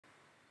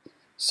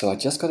So I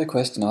just got a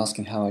question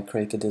asking how I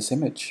created this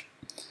image.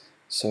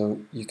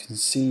 So you can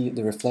see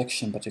the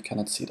reflection, but you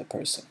cannot see the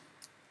person.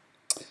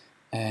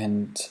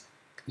 And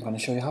I'm going to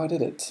show you how I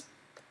did it.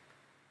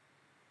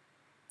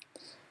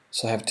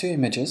 So I have two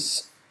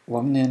images,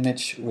 one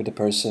image with the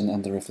person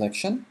and the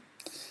reflection,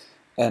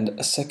 and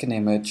a second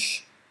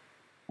image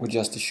with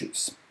just the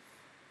shoes.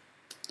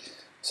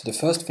 So the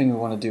first thing we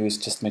want to do is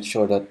just make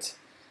sure that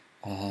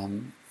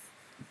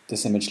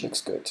this image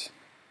looks good.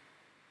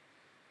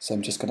 So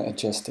I'm just going to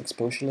adjust the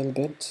exposure a little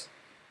bit,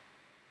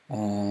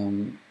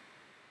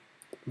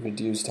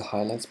 reduce the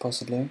highlights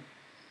possibly,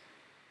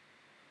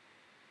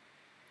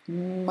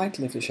 might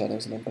lift the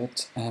shadows a little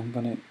bit. I'm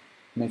going to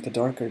make the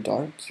darker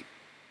dark,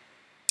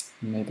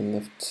 maybe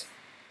lift.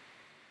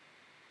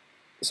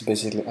 So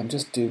basically I'm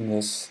just doing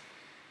this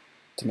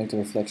to make the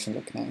reflection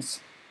look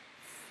nice.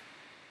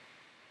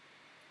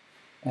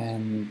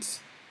 And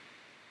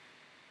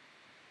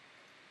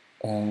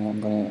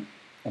I'm going to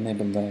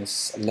enable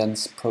this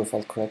lens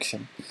profile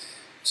correction.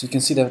 So you can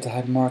see that I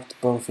have marked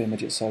both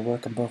images, so I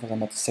work on both of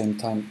them at the same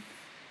time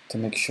to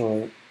make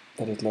sure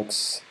that it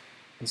looks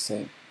the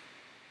same.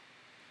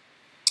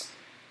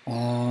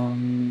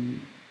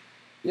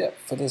 Yeah,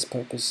 for this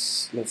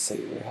purpose, let's say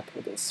we're happy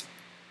with this.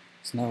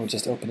 So now we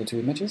just open the two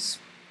images.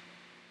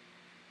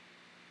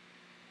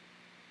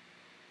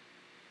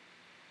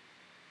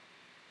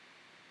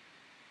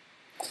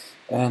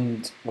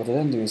 And what I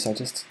then do is I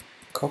just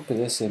copy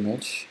this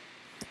image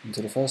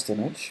into the first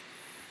image,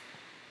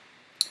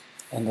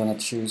 and then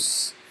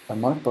I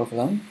mark both of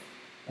them,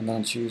 and then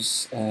I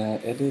choose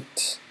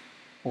Edit,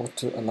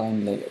 Auto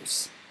Align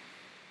Layers.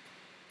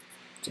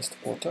 Just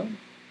Auto.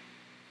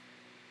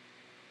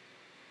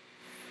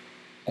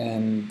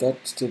 And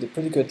that did a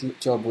pretty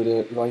good job with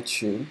the right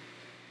shoe,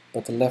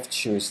 but the left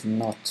shoe is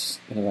not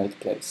in the right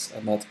place,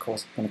 and that's going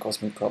to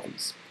cause me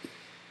problems.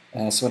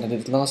 So when I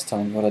did it last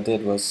time, what I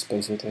did was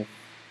basically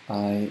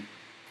I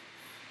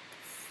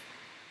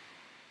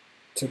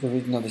took a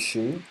reading of the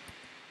shoe,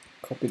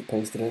 copied,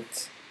 pasted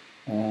it,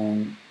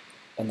 and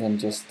then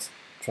just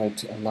tried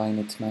to align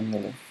it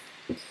manually.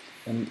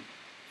 And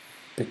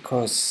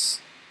because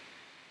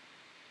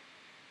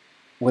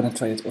when I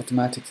tried it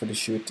automatic for the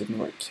shoe, it didn't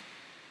work.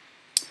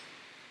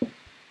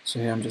 So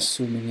here I'm just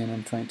zooming in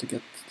and trying to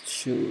get the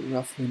shoe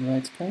roughly in the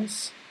right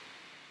place.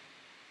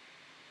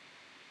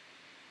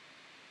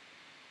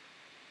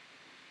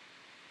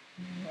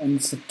 And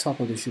it's the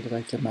top of the shoe that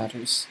actually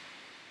matters.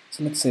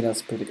 So let's say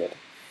that's pretty good.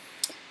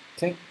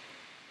 Okay.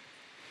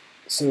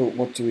 So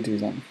what do we do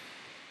then?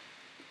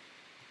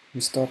 We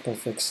start by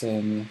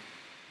fixing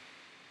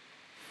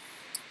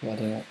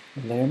the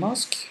layer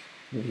mask,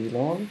 reveal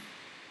all,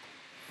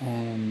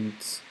 and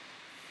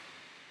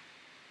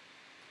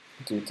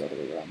do it the other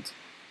way around.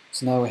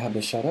 So now we have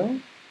the shadow.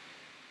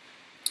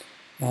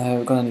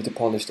 We're gonna need to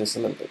polish this a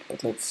little bit,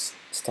 but let's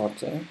start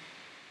there.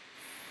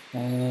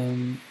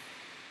 And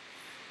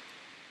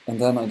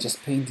then I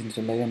just paint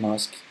into the layer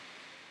mask.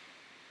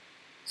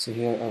 So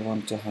here I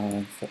want to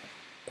have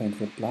paint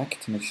with black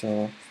to make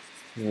sure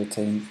we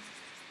retain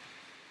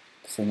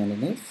the thing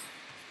underneath.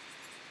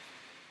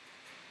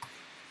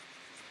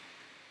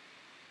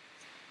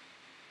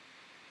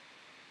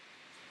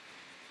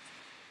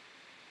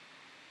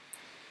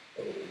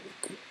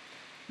 Okay.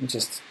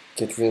 Just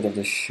get rid of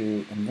the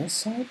shoe on this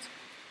side.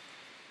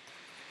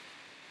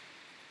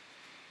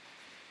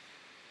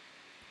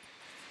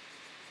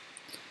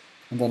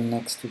 And then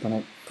next we're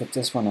going to put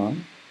this one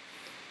on.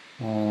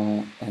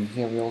 And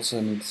here we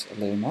also need a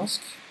layer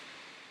mask.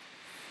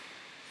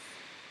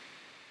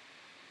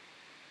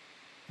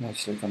 I'm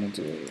actually going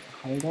to do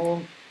hide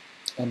all,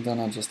 and then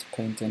I'll just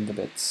paint in the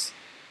bits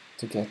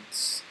to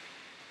get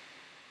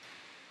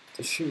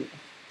the shoe.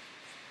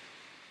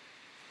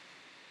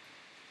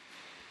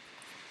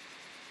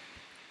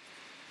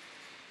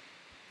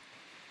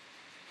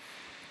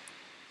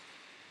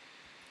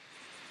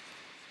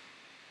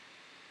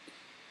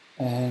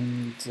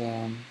 And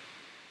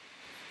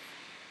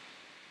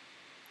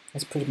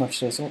that's pretty much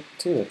there's all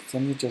to it.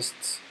 Then you just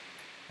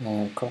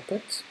crop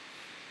it.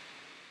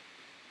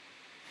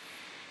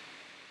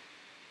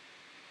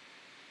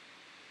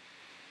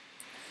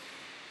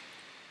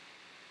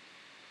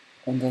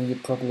 And then you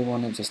probably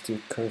want to just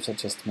do curves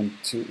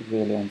adjustment to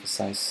really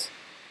emphasize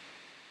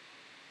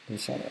the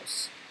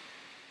shadows.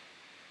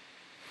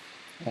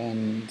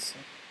 And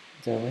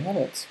there we have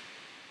it.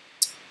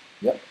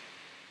 Yep.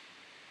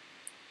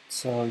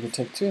 So you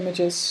take two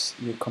images,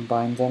 you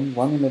combine them,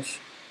 one image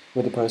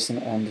with the person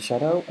and the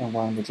shadow, and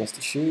one with just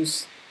the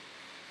shoes,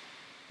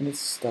 and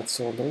that's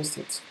all there is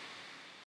to it.